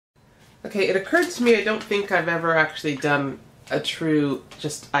Okay, it occurred to me I don't think I've ever actually done a true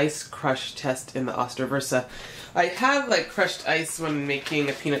just ice crush test in the Oster Versa. I have like crushed ice when making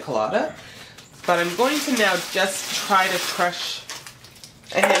a pina colada, but I'm going to now just try to crush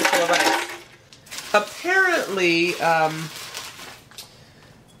a handful of ice. Apparently,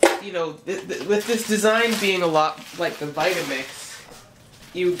 you know, with this design being a lot like the Vitamix,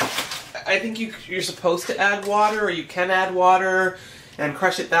 I think you're supposed to add water, or you can add water and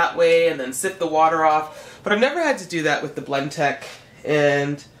crush it that way and then sip the water off. But I've never had to do that with the Blendtec,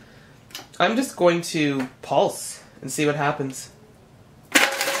 and I'm just going to pulse and see what happens.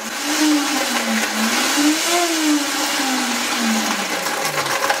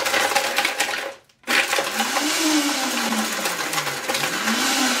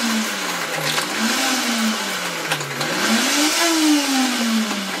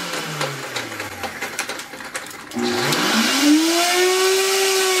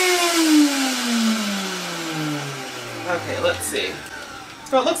 Okay, let's see.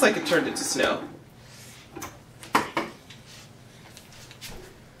 Well, it looks like it turned into snow.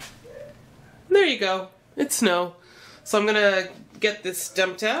 There you go. It's snow. So I'm gonna get this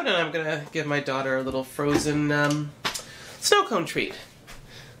dumped out, and I'm gonna give my daughter a little frozen snow cone treat.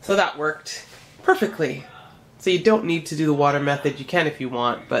 So that worked perfectly. So you don't need to do the water method. You can if you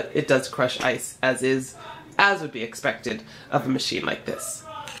want, but it does crush ice as would be expected of a machine like this.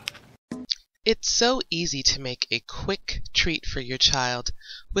 It's so easy to make a quick treat for your child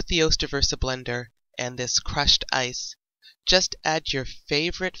with the Oster Versa blender and this crushed ice. Just add your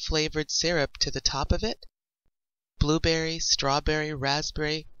favorite flavored syrup to the top of it, blueberry, strawberry,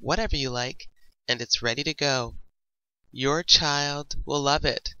 raspberry, whatever you like, and it's ready to go. Your child will love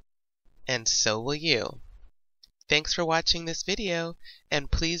it, and so will you. Thanks for watching this video, and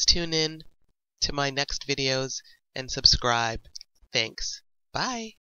please tune in to my next videos and subscribe. Thanks. Bye.